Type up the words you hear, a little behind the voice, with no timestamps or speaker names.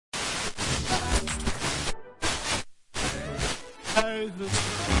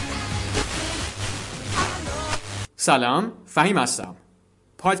سلام، فهیم هستم.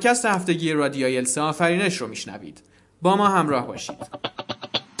 پادکست هفتگی رادیو ایلتس آفرینش رو میشنوید. با ما همراه باشید.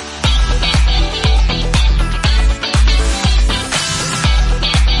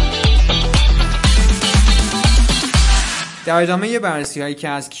 در ادامه بررسی هایی که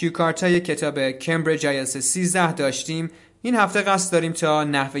از کیو کارت های کتاب کمبریج ایلتس 13 داشتیم، این هفته قصد داریم تا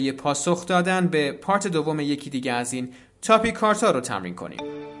نحوه پاسخ دادن به پارت دوم یکی دیگه از این تاپیک کارت ها رو تمرین کنیم.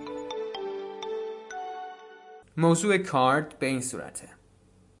 موضوع کارت به این صورته: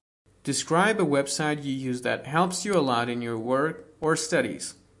 Describe a website you use that helps you a lot in your work or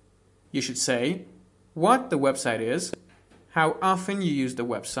studies. You should say what the website is, how often you use the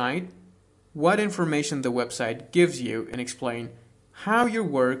website, what information the website gives you, and explain how your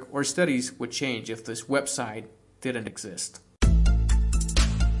work or studies would change if this website didn't exist.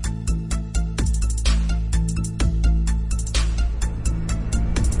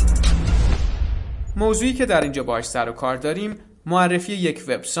 موضوعی که در اینجا باهاش سر و کار داریم معرفی یک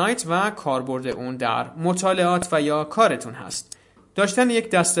وبسایت و کاربرد اون در مطالعات و یا کارتون هست. داشتن یک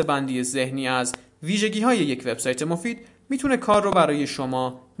دسته‌بندی ذهنی از ویژگی‌های یک وبسایت مفید میتونه کار رو برای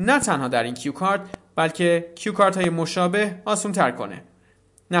شما نه تنها در این کیو کارت بلکه کیو کارت های مشابه آسان تر کنه.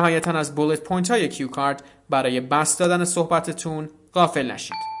 نهایتاً از بولت پوینت های کیو کارت برای بس دادن صحبتتون غافل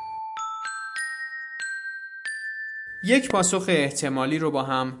نشید. یک پاسخ احتمالی رو با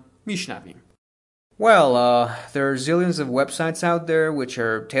هم میشنویم. Well, there are zillions of websites out there which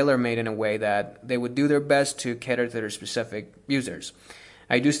are tailor-made in a way that they would do their best to cater to their specific users.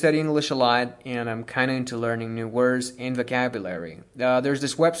 I do study English a lot, and I'm kind of into learning new words and vocabulary. There's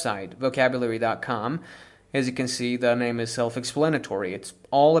this website, vocabulary.com. As you can see, the name is self-explanatory. It's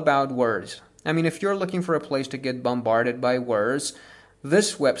all about words. I mean, if you're looking for a place to get bombarded by words, this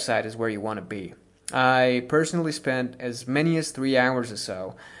website is where you want to be. I personally spent as many as 3 hours or so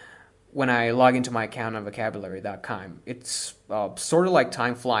when I log into my account on vocabulary.com. It's sort of like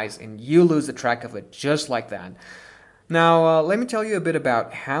time flies, and you lose the track of it just like that. Now, let me tell you a bit about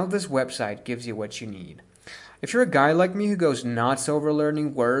how this website gives you what you need. If you're a guy like me who goes nuts over learning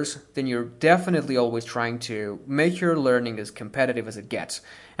words, then you're definitely always trying to make your learning as competitive as it gets.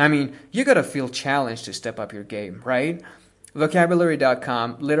 I mean, you gotta feel challenged to step up your game, right? Vocabulary.com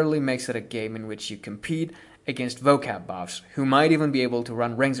literally makes it a game in which you compete against vocab buffs who might even be able to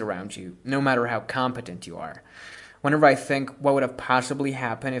run rings around you, no matter how competent you are. Whenever I think what would have possibly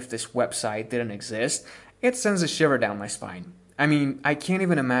happened if this website didn't exist, it sends a shiver down my spine. I mean, I can't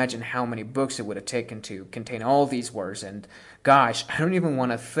even imagine how many books it would have taken to contain all these words, and gosh, I don't even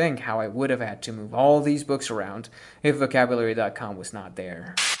want to think how I would have had to move all these books around if vocabulary.com was not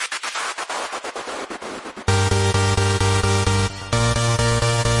there.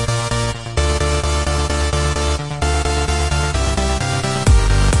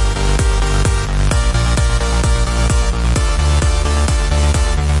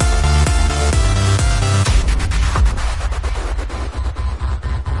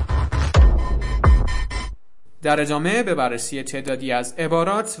 در ادامه به بررسی تعدادی از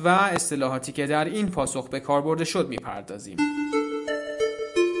عبارات و اصطلاحاتی که در این پاسخ به کار برده شد میپردازیم.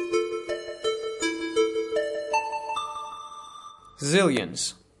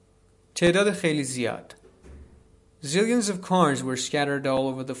 Zillions، تعداد خیلی زیاد. Zillions of cards were scattered all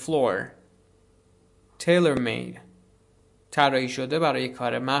over the floor. Tailor-made، طراحی شده برای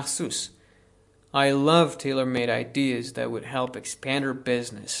کار مخصوص. I love tailor-made ideas that would help expand our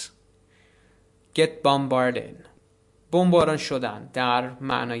business. Get bombarded، بمباران شدن در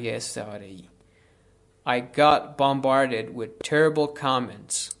معنای استعاره‌ای. I got bombarded with terrible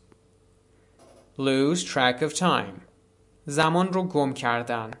comments. Lose track of time، زمان رو گم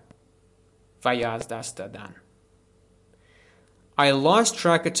کردن و یا از دست دادن. I lost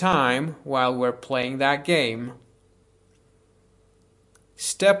track of time while we're playing that game.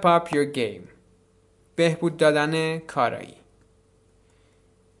 Step up your game، بهبود دادن کارایی.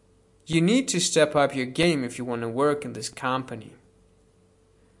 You need to step up your game if you want to work in this company.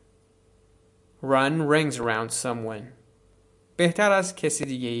 Run rings around someone. بهتر از کسی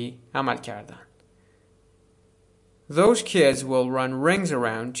دیگه‌ای عمل کردن. Those kids will run rings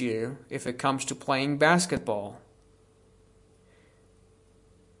around you if it comes to playing basketball.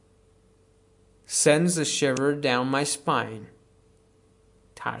 Sends a shiver down my spine.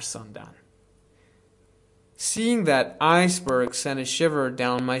 ترساندن. Seeing that iceberg sent a shiver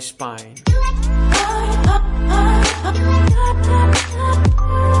down my spine.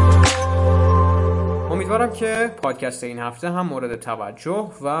 امیدوارم که پادکست این هفته هم مورد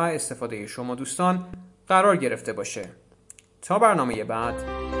توجه و استفاده شما دوستان قرار گرفته باشه. تا برنامه بعد،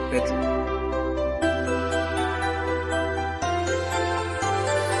 بدرود.